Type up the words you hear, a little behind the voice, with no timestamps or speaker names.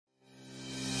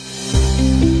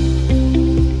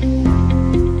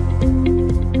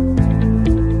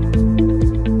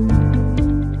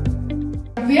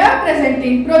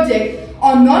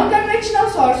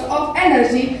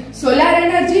energy: solar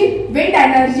energy, wind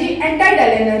energy and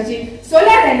tidal energy.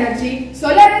 Solar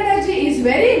energy is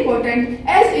very important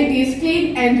as it is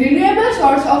clean and renewable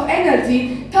source of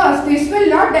energy. Thus, this will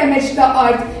not damage the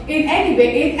earth in any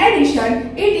way. In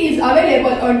addition, it is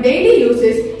available on daily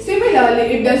uses.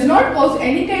 Similarly, it does not cause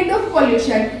any kind of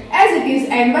pollution as it is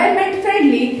environment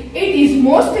friendly. It is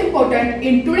most important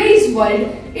in today's world.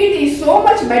 It is so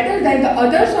much better than the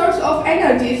other source of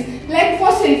energies like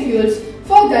fossil fuels.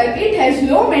 Further, it has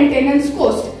low maintenance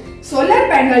cost. Solar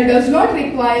panel does not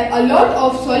require a lot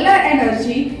of solar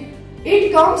energy.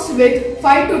 It comes with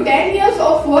 5 to 10 years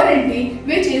of warranty,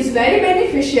 which is very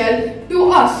beneficial to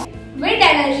us. Wind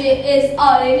energy is a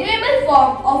renewable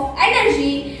form of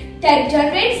energy that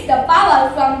generates the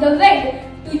power from the wind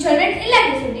to generate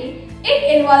electricity.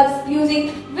 It involves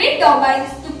using wind turbines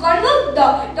to convert the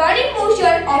turning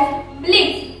motion of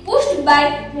blades pushed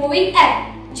by moving air.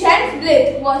 James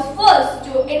Blake was first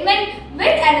to invent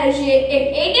wind energy in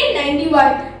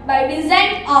 1891 by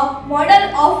designing a model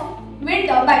of wind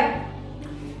turbine.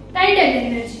 Tidal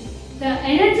energy. The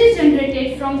energy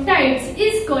generated from tides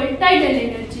is called tidal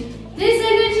energy. This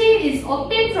energy is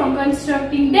obtained from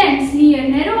constructing dams near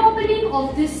narrow opening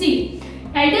of the sea.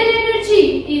 Tidal energy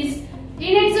is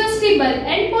inexhaustible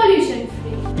and pollution